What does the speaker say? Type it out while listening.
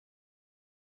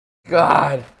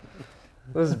God,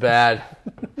 this is bad.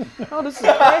 Oh, this is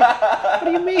great. What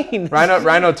do you mean?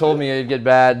 Rhino told me it'd get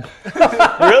bad.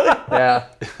 Really? Yeah.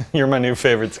 You're my new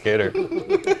favorite skater.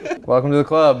 Welcome to the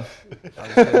club.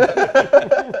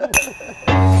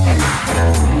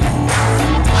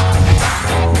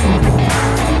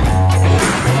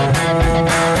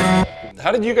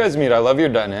 How did you guys meet? I love your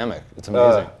dynamic. It's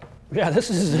amazing. Yeah, this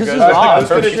is odd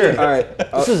for sure. All right,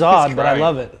 This is odd, but I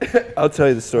love it. I'll tell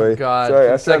you the story. Oh, God, Sorry,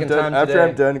 after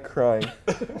I'm done crying.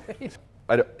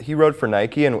 He rode for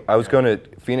Nike, and I was going to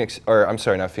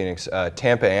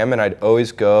Tampa Am, and I'd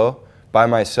always go by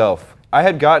myself. I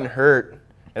had gotten hurt,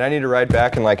 and I needed to ride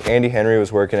back, and like Andy Henry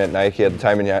was working at Nike at the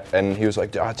time, and he was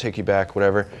like, I'll take you back,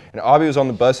 whatever. And Auby was on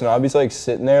the bus, and Auby's like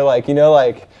sitting there, like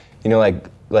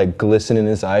glisten in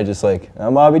his eye, just like,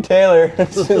 I'm Auby Taylor.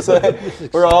 It's just like,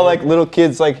 we're all like little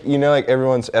kids, like, you know, like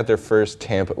everyone's at their first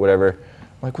Tampa, whatever. I'm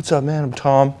like, what's up, man? I'm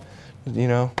Tom. You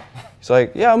know, he's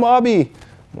like, yeah, I'm Auby.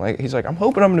 He's like, I'm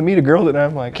hoping I'm gonna meet a girl tonight.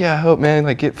 I'm like, yeah, I hope, man.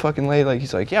 Like, get fucking laid. Like,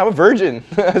 he's like, yeah, I'm a virgin.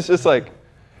 It's just like,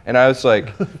 and I was like,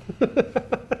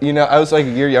 you know, I was like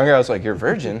a year younger. I was like, you're a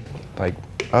virgin? Like,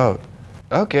 oh,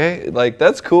 okay. Like,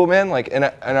 that's cool, man. Like, and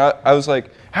I was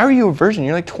like, how are you a virgin?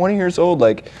 You're like 20 years old.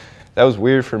 Like, that was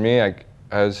weird for me. I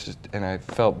was just, and I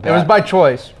felt bad. It was by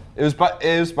choice. It was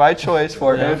by choice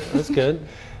for him. That's good.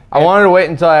 I wanted to wait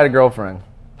until I had a girlfriend.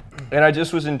 And I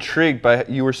just was intrigued by,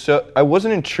 I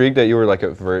wasn't intrigued that you were like I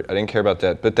didn't care about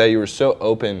that, but that you were so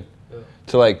open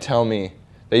to like tell me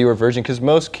that you were a virgin, because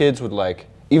most kids would like,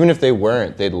 even if they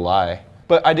weren't, they'd lie.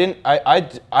 But I'm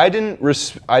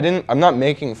not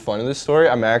making fun of this story.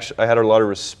 I had a lot of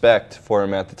respect for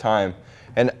him at the time.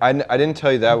 And I didn't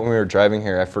tell you that when we were driving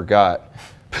here. I forgot.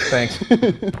 Thanks.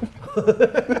 But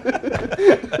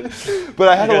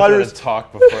I had a lot of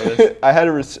talk before this. I had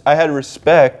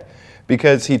respect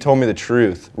because he told me the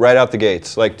truth right out the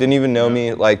gates. Like, didn't even know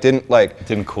me. Like, didn't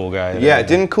cool guy it. Yeah,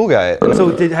 didn't cool guy it.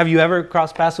 So have you ever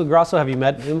crossed paths with Grosso? Have you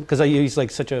met him? Because he's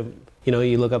like such a, you know,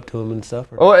 you look up to him and stuff.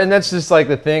 Oh, and that's just like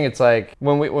the thing. It's like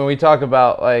when we talk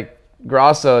about like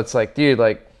Grosso, it's like, dude,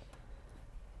 like,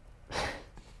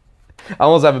 I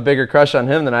almost have a bigger crush on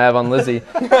him than I have on Lizzie.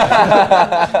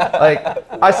 Like,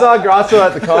 I saw Grosso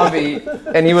at the combi,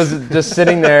 and he was just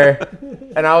sitting there,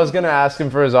 and I was gonna ask him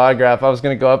for his autograph. I was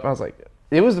gonna go up, and I was like,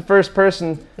 it was the first pro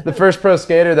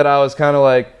skater that I was kind of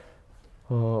like,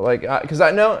 oh, like, because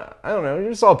I don't know, you're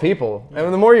just all people. Yeah.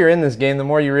 And the more you're in this game, the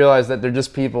more you realize that they're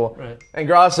just people. Right. And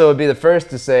Grosso would be the first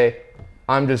to say,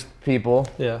 I'm just people.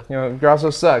 Yeah. You know, Grosso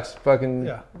sucks. Fucking,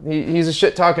 yeah. He's a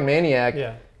shit-talking maniac.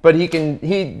 Yeah. But he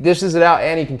dishes it out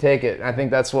and he can take it. And I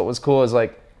think that's what was cool, is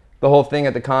like the whole thing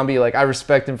at the combi. Like, I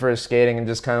respect him for his skating and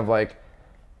just kind of like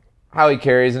how he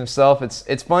carries himself.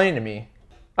 It's funny to me.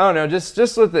 I don't know,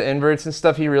 just with the inverts and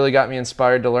stuff, he really got me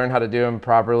inspired to learn how to do them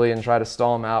properly and try to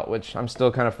stall them out, which I'm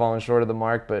still kind of falling short of the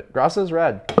mark, but Grosso's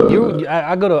rad.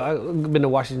 I've been to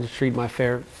Washington Street my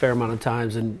fair amount of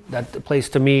times, and that place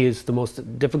to me is the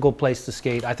most difficult place to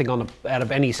skate, I think, out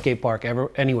of any skate park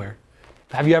anywhere.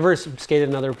 Have you ever skated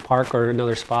another park or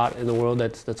another spot in the world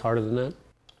that's harder than that?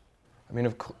 I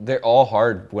mean, they're all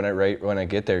hard when I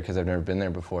get there, because I've never been there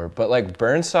before. But like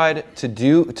Burnside,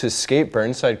 to skate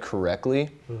Burnside correctly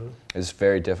is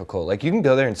very difficult. Like, you can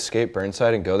go there and skate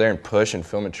Burnside and go there and push and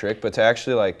film a trick, but to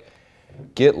actually like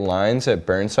get lines at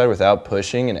Burnside without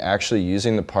pushing and actually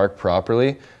using the park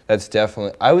properly, that's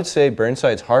definitely, I would say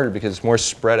Burnside's harder because it's more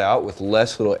spread out with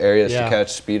less little areas to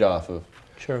catch speed off of.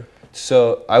 Sure.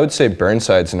 So I would say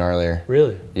Burnside's gnarlier.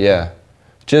 Really? Yeah.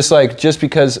 Just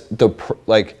because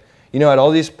you know, at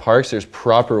all these parks, there's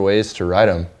proper ways to ride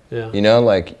them. Yeah. You know,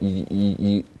 like,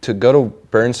 to go to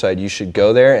Burnside, you should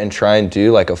go there and try and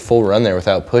do like a full run there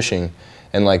without pushing.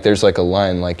 And like, there's like a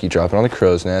line, like you drop it on the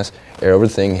crow's nest, air over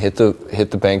the thing, hit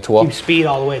the bank to wall. Keep speed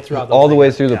all the way throughout the all the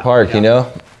way through the park, you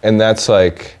know? And that's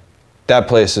like, that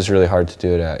place is really hard to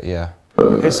do it at, yeah.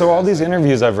 Hey, so all these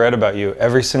interviews I've read about you,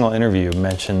 every single interview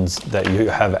mentions that you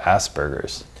have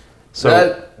Asperger's.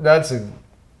 So that's you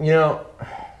know,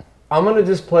 I'm gonna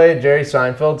just play Jerry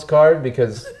Seinfeld's card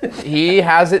because he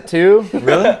has it too.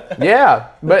 Really? Yeah,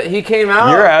 but he came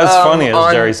out. You're as funny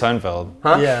as Jerry Seinfeld.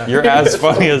 Huh? Yeah. You're as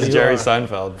funny as Jerry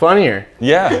Seinfeld. Funnier.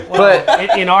 Yeah. Well,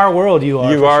 but in our world, you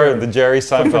are. You are the Jerry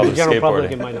Seinfeld of skateboarding.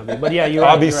 Public, it might not be, but yeah, you're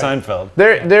Auby Seinfeld.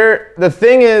 The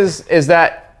thing is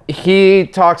that he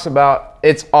talks about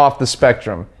it's off the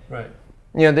spectrum. Right.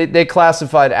 You know, they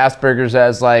classified Asperger's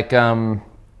as like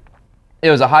it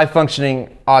was a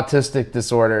high-functioning autistic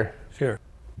disorder. Sure.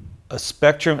 An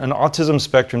autism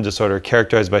spectrum disorder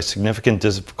characterized by significant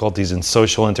difficulties in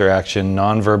social interaction,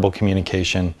 nonverbal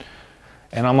communication,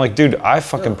 And I'm like, dude, I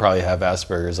fucking probably have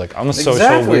Asperger's. Like, I'm a social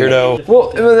Exactly. weirdo. Well,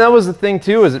 and that was the thing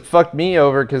too, is it fucked me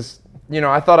over because, you know,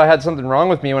 I thought I had something wrong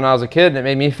with me when I was a kid and it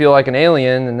made me feel like an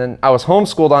alien. And then I was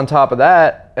homeschooled on top of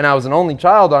that, and I was an only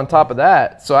child on top of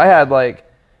that. So I had like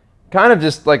kind of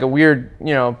just like a weird,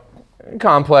 you know,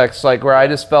 complex, like where I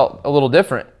just felt a little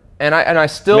different. And I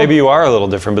still... Maybe you are a little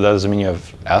different, but that doesn't mean you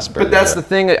have Asperger's. But that's the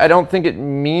thing, I don't think it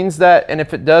means that. And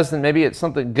if it does, then maybe it's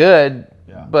something good.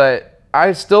 Yeah. But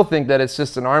I still think that it's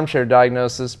just an armchair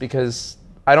diagnosis because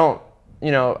I don't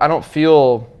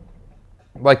feel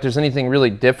like there's anything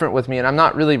really different with me, and I'm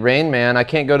not really Rain Man. I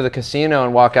can't go to the casino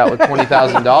and walk out with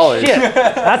 $20,000. Shit,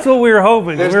 that's what we were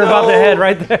hoping. We were about to head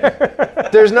right there.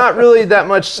 There's not really that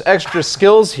much extra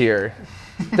skills here.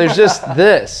 There's just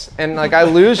this, and like I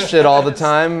lose shit all the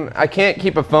time. I can't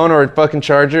keep a phone or a fucking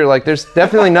charger. Like there's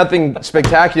definitely nothing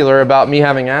spectacular about me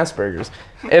having Asperger's,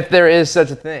 if there is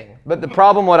such a thing. But the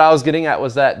problem, what I was getting at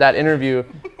was that interview,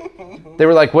 they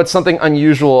were like, what's something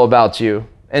unusual about you?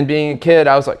 And being a kid,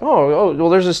 I was like, oh, well,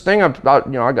 there's this thing about,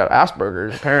 you know, I got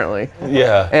Asperger's apparently.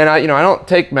 Yeah. And I don't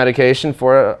take medication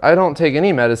for it. I don't take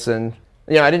any medicine.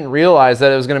 You know, I didn't realize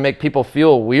that it was gonna make people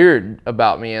feel weird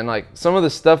about me. And like some of the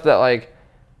stuff that like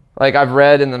I've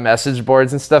read in the message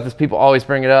boards and stuff is people always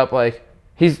bring it up. Like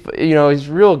he's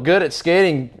real good at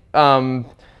skating. And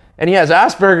he has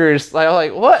Asperger's. Like, I'm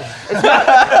like, what? It's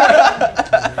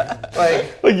not.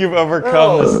 like you've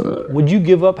overcome this. Would you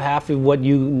give up half of what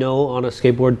you know on a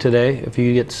skateboard today if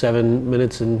you get 7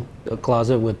 minutes in a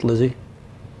closet with Lizzie?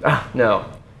 No,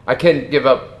 I can't give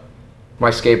up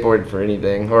my skateboard for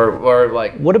anything, or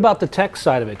like. What about the tech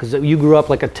side of it? Because you grew up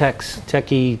like a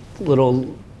techie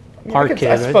little park kid,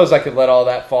 I right? suppose I could let all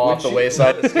that fall off the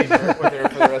wayside to skate with her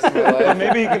for the rest of my life.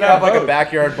 Maybe you could have like a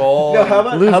backyard bowl. No, how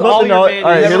about Lose all the your all manuals.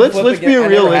 right, here, Never let's flip be again. I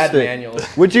never had realistic.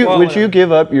 manuals. Would you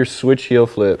give up your switch heel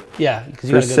flip? Yeah, because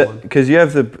you got a good one. Because you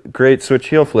have the great switch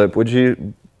heel flip. Would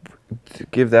you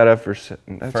give that up for? For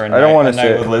I don't want to night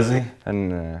say with Lizzie.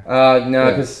 No,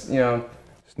 because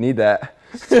Just need that.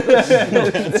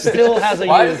 Still has a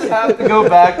why use. does it have to go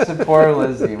back to poor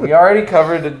Lizzie? We already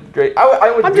covered a great.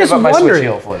 I would I'm give just up my switch wondering.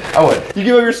 heel flip. I would. You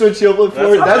give up your switch heel flip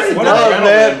for it? That's what love, a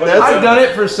man. gentleman. That's I've done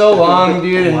it for so long,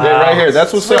 dude. And right here.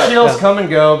 That's what's switch up. heels come and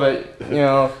go, but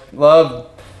love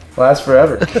lasts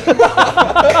forever.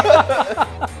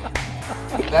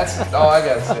 That's all I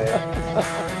gotta say.